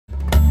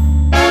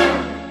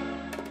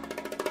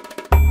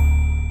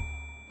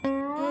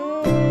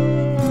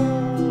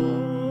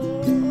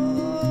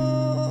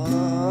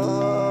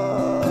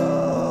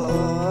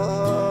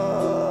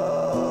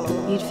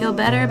feel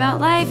better about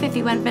life if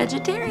you went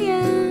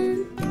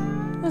vegetarian.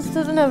 This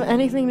doesn't have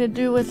anything to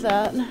do with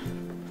that.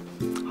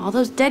 All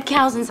those dead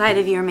cows inside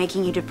of you are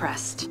making you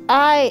depressed.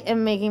 I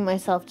am making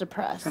myself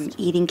depressed. From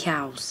eating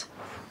cows.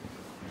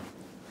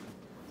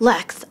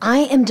 Lex, I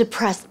am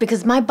depressed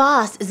because my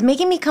boss is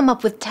making me come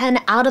up with 10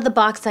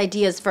 out-of-the-box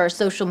ideas for our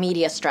social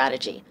media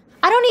strategy.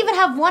 I don't even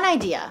have one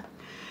idea.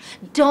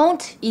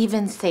 Don't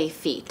even say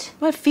feet.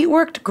 My feet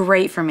worked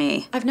great for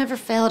me. I've never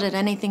failed at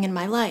anything in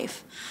my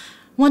life.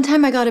 One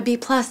time I got a B+,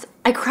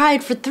 I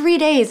cried for 3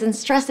 days and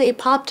stress ate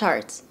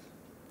Pop-Tarts.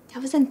 I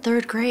was in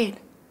 3rd grade.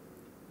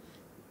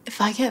 If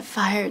I get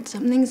fired,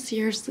 something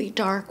seriously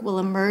dark will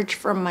emerge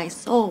from my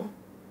soul.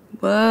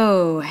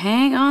 Whoa,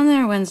 hang on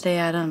there, Wednesday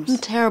Addams. I'm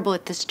terrible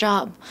at this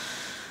job.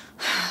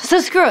 So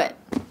screw it.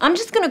 I'm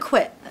just gonna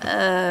quit.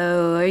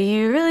 Oh, are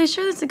you really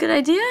sure that's a good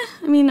idea?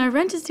 I mean, our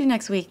rent is due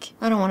next week.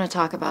 I don't want to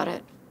talk about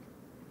it.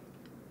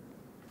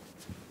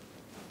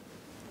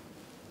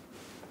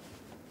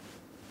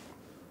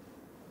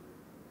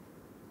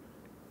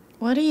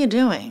 What are you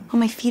doing? Oh,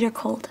 my feet are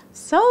cold.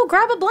 So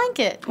grab a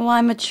blanket. Well,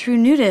 I'm a true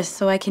nudist,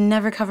 so I can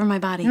never cover my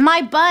body.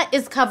 My butt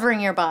is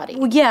covering your body.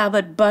 Well, yeah,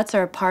 but butts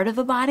are a part of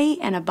a body,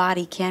 and a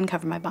body can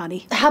cover my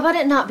body. How about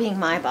it not being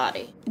my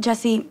body?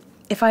 Jessie,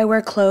 if I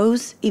wear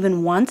clothes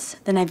even once,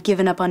 then I've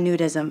given up on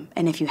nudism.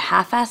 And if you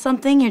half-ass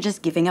something, you're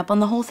just giving up on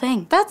the whole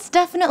thing. That's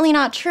definitely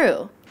not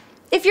true.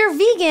 If you're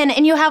vegan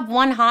and you have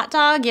one hot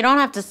dog, you don't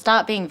have to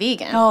stop being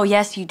vegan. Oh,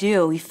 yes, you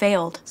do. You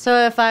failed.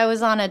 So if I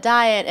was on a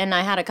diet and I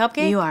had a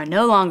cupcake? You are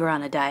no longer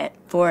on a diet.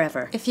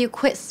 Forever. If you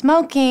quit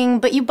smoking,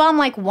 but you bum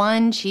like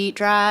one cheat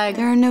drag?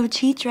 There are no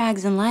cheat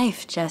drags in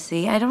life,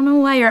 Jessie. I don't know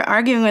why you're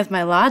arguing with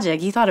my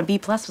logic. You thought a B+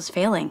 was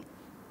failing.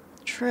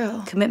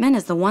 True. Commitment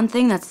is the one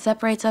thing that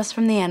separates us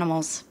from the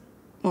animals.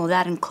 Well,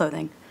 that and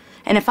clothing.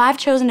 And if I've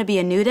chosen to be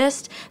a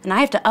nudist, then I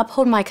have to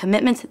uphold my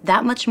commitments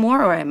that much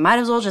more, or I might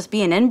as well just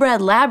be an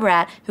inbred lab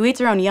rat who eats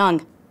her own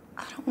young.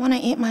 I don't want to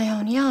eat my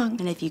own young.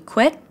 And if you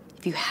quit,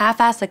 if you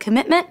half-ass a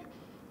commitment,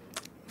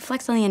 it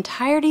reflects on the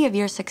entirety of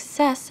your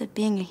success at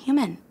being a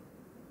human.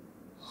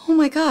 Oh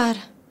my God.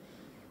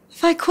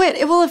 If I quit,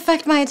 it will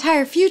affect my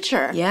entire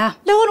future. Yeah.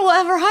 No one will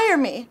ever hire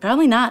me.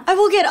 Probably not. I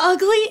will get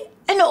ugly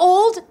and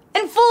old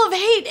and full of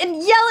hate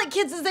and yell at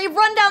kids as they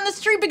run down the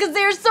street because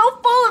they are so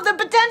full of the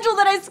potential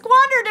that I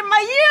squandered in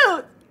my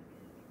youth.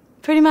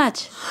 Pretty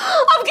much.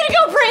 I'm gonna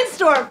go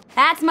brainstorm.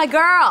 That's my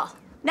girl.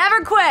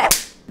 Never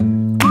quit.